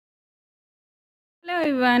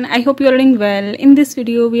Everyone, I hope you're doing well. In this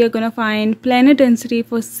video we are going to find planar density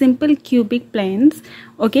for simple cubic planes.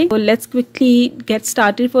 Okay, so let's quickly get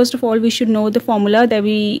started. First of all, we should know the formula that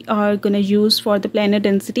we are going to use for the planar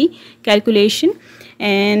density calculation,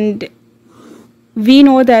 and we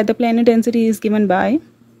know that the planar density is given by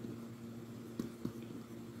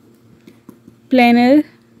planar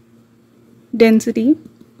density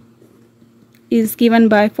is given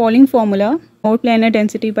by following formula, or planar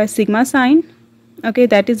density by sigma sign. Okay,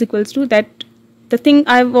 that is equals to that. The thing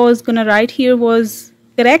I was gonna write here was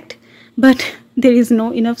correct, but there is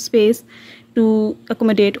no enough space to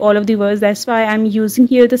accommodate all of the words. That's why I'm using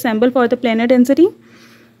here the symbol for the planar density,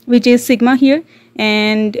 which is sigma here,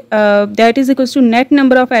 and that is equals to net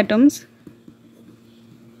number of atoms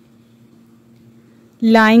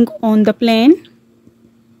lying on the plane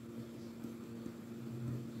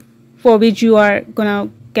for which you are gonna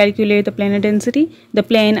calculate the planar density, the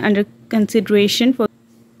plane under consideration for.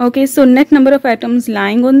 Okay, so net number of atoms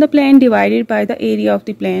lying on the plane divided by the area of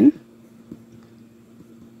the plane.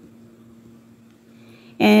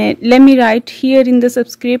 And let me write here in the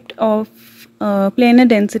subscript of planar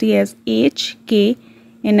density as H, K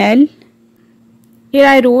and L. Here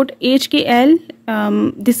I wrote H, K, L.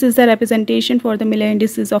 This is the representation for the Miller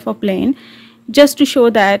indices of a plane, just to show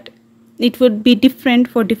that it would be different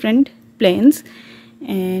for different planes.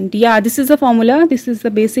 And yeah, this is the formula. This is the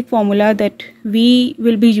basic formula that we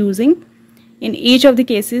will be using in each of the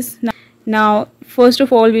cases. Now first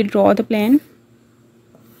of all, we'll draw the plane.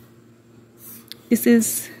 This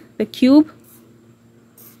is the cube.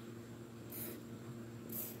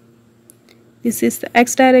 This is the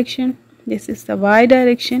x direction. This is the y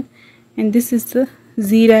direction, and this is the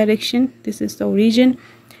z direction. This is the origin,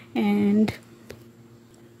 and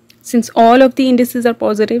since all of the indices are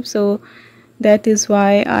positive, so that is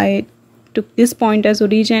why I took this point as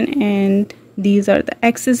origin, and these are the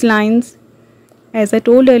axis lines. As I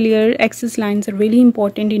told earlier, axis lines are really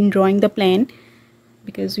important in drawing the plane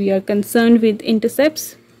because we are concerned with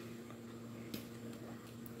intercepts.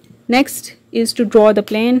 Next is to draw the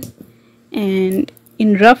plane, and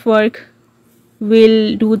in rough work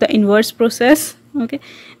we'll do the inverse process. Okay,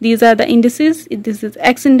 these are the indices. This is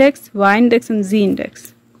x index, y index and z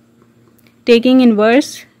index. Taking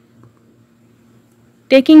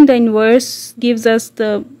the inverse gives us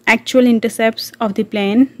the actual intercepts of the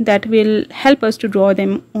plane that will help us to draw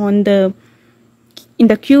them on in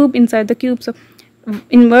the cube, inside the cube. So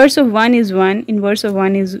inverse of 1 is 1, inverse of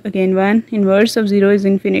 1 is again 1, inverse of 0 is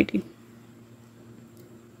infinity.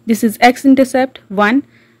 This is x intercept 1,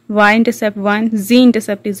 y intercept 1, z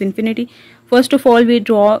intercept is infinity. First of all, we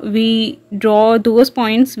draw those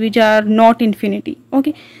points which are not infinity.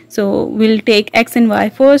 Okay, so we'll take x and y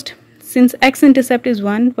first. Since x intercept is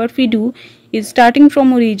 1, what we do is, starting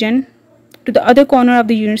from origin to the other corner of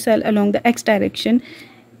the unit cell along the x direction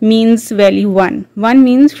means value 1. 1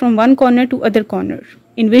 means from one corner to other corner.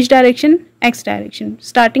 In which direction? X direction.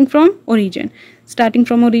 Starting from origin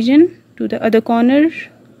to the other corner.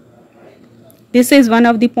 This is one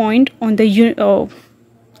of the point on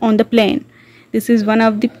the plane. This is one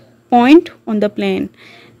of the point on the plane.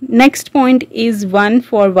 Next point is 1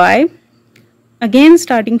 for y. Again,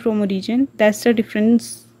 starting from origin. That's the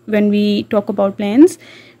difference when we talk about planes.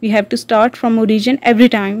 We have to start from origin every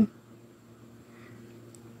time.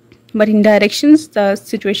 But in directions, the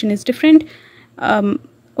situation is different.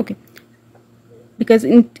 Okay, because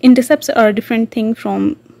intercepts are a different thing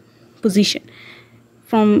from position.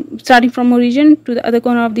 From starting from origin to the other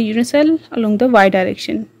corner of the unit cell along the y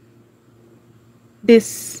direction.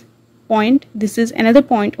 This point, this is another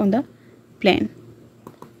point on the plane.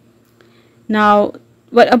 Now,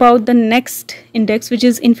 what about the next index, which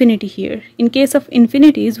is infinity here? In case of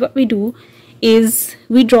infinities, what we do is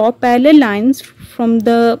we draw parallel lines from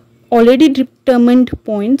the already determined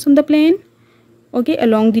points on the plane, okay,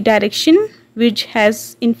 along the direction which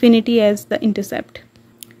has infinity as the intercept.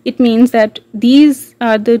 It means that these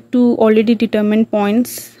are the two already determined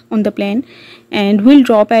points on the plane, and we'll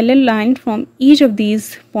draw parallel line from each of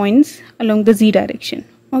these points along the z direction.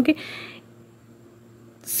 Okay,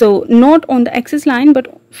 so not on the axis line, but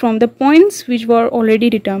from the points which were already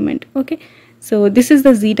determined. Okay, so this is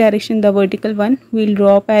the z direction, the vertical one. We'll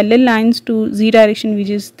draw parallel lines to z direction, which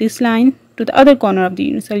is this line, to the other corner of the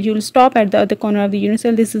unit cell. You will stop at the other corner of the unit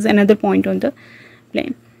cell. This is another point on the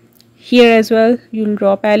plane. Here as well, you will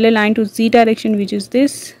draw parallel line to z direction, which is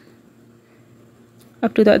this,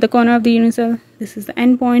 up to the other corner of the unit cell. This is the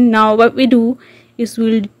end point. Now what we do is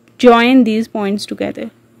we'll join these points together.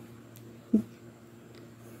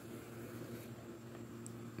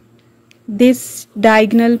 This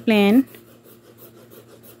diagonal plane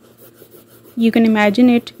you can imagine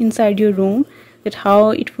it inside your room, that how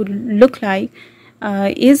it would look like,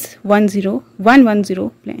 is 110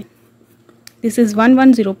 plane. This is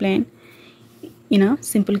 110 plane in a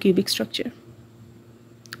simple cubic structure.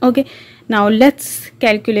 Okay, now let's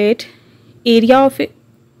calculate area of it.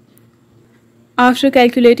 After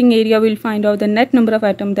calculating area, we'll find out the net number of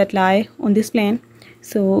atoms that lie on this plane.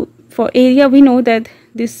 So for area, we know that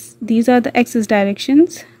these are the axis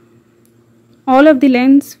directions. All of the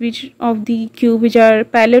lengths of the cube which are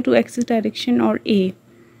parallel to axis direction are A.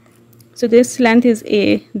 So this length is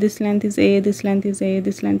A, this length is A, this length is A,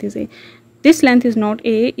 this length is A. This length is not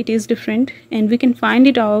A, it is different, and we can find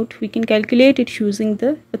it out, we can calculate it using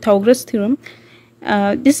the Pythagoras theorem.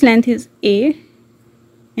 This length is A,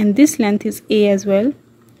 and this length is A as well,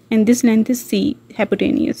 and this length is C,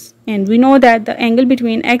 hypotenuse. And we know that the angle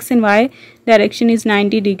between X and Y direction is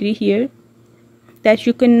 90 degree here. That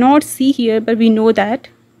you cannot see here, but we know that.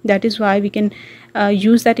 That is why we can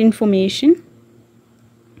use that information.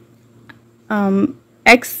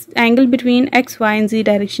 X angle between X, Y and Z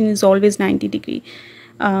direction is always 90 degree.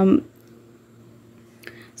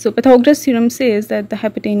 So Pythagoras theorem says that the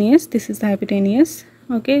hypotenuse, this is the hypotenuse,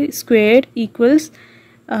 okay, squared equals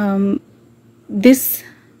this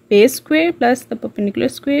base square plus the perpendicular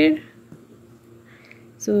square.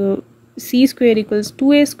 So C squared equals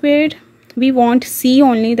 2A squared. We want C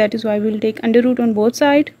only, that is why we will take under root on both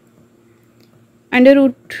sides. Under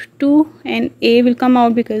root 2 and A will come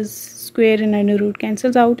out because square and under root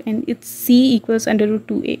cancels out, and it's C equals under root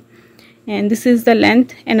 2A. And this is the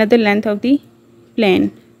length, another length of the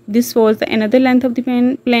plane. This was the another length of the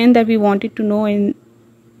plane that we wanted to know, and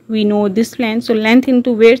we know this plane. So length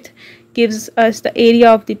into width gives us the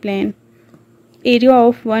area of the plane. Area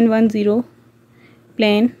of 110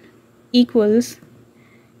 plane equals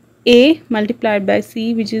A multiplied by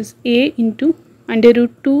C, which is A into under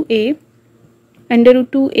root 2A, under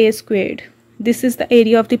root 2A squared. This is the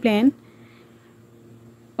area of the plane.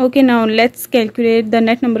 Okay, now let's calculate the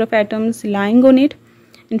net number of atoms lying on it,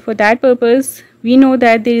 and for that purpose we know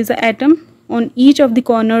that there is an atom on each of the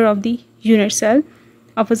corner of the unit cell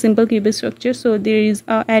of a simple cubic structure. So there is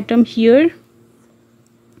an atom here,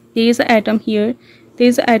 there is an atom here, there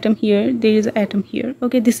is an atom here, there is an atom here.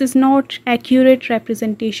 Okay, this is not accurate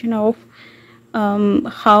representation of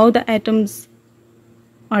how the atoms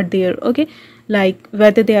are there, okay, like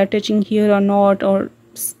whether they are touching here or not, or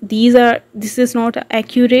this is not an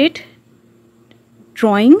accurate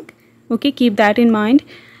drawing. Okay, keep that in mind.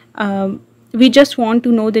 We just want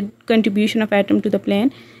to know the contribution of atom to the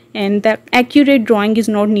plane, and that accurate drawing is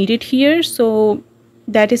not needed here. So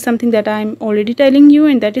that is something that I'm already telling you,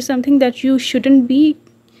 and that is something that you shouldn't be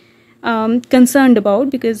concerned about,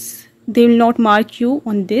 because they will not mark you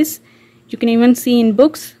on this. You can even see in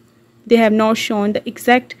books they have not shown the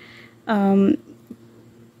exact the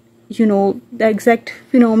exact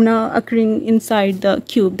phenomena occurring inside the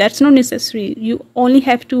cube. That's not necessary. You only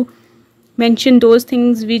have to mention those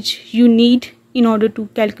things which you need in order to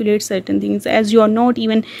calculate certain things, as you are not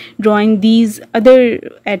even drawing these other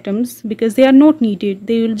atoms because they are not needed.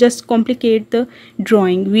 They will just complicate the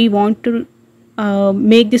drawing. We want to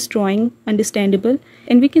make this drawing understandable,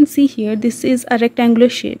 and we can see here this is a rectangular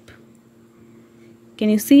shape. Can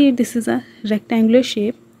you see it? This is a rectangular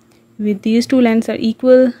shape with these two lengths are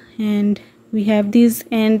equal, and we have these,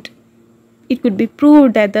 and it could be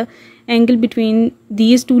proved that the angle between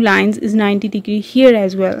these two lines is 90 degree here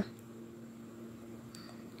as well.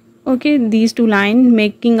 Okay, these two lines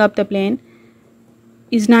making up the plane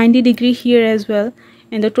is 90 degree here as well,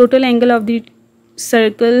 and the total angle of the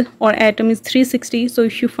circle or atom is 360. So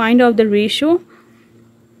if you find out the ratio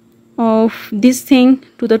of this thing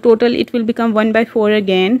to the total, it will become 1/4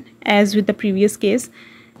 again, as with the previous case.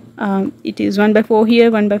 It is 1/4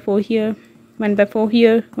 here, 1/4 here, 1/4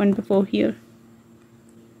 here, 1/4 here.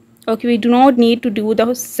 Okay, we do not need to do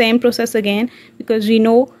the same process again, because we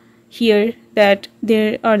know here that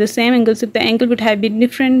there are the same angles. If the angle would have been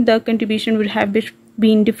different, the contribution would have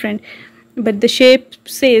been different, but the shape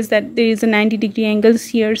says that there is a 90 degree angles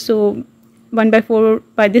here. So 1/4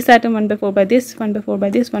 by this atom, 1/4 by this, 1/4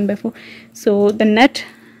 by this, 1/4. So the net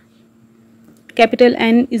capital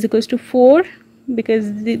N is equals to 4,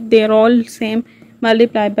 because they are all same,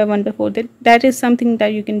 multiplied by 1/4. That is something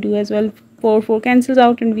that you can do as well. 4 cancels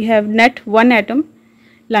out, and we have net 1 atom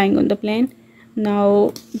lying on the plane.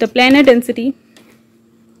 Now the planar density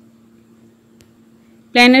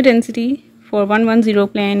for 110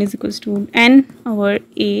 plane is equals to N over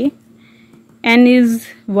A. N is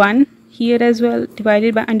 1 here as well,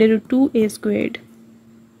 divided by under root 2A squared.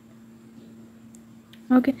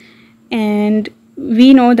 Okay, and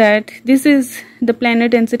we know that this is the planar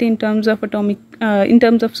density in terms of lattice.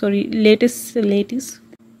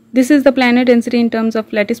 This is the planar density in terms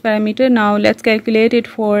of lattice parameter. Now let's calculate it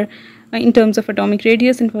for in terms of atomic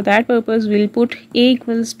radius, and for that purpose we'll put A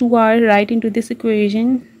equals 2r right into this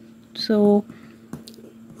equation. So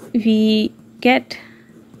we get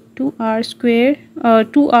 2r square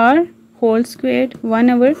 2r whole squared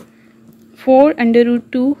 1/4 under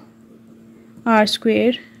root 2 r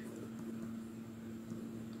square.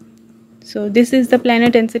 So this is the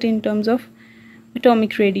planar density in terms of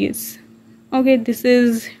atomic radius. Okay, this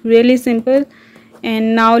is really simple,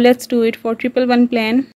 and now let's do it for 111 plane.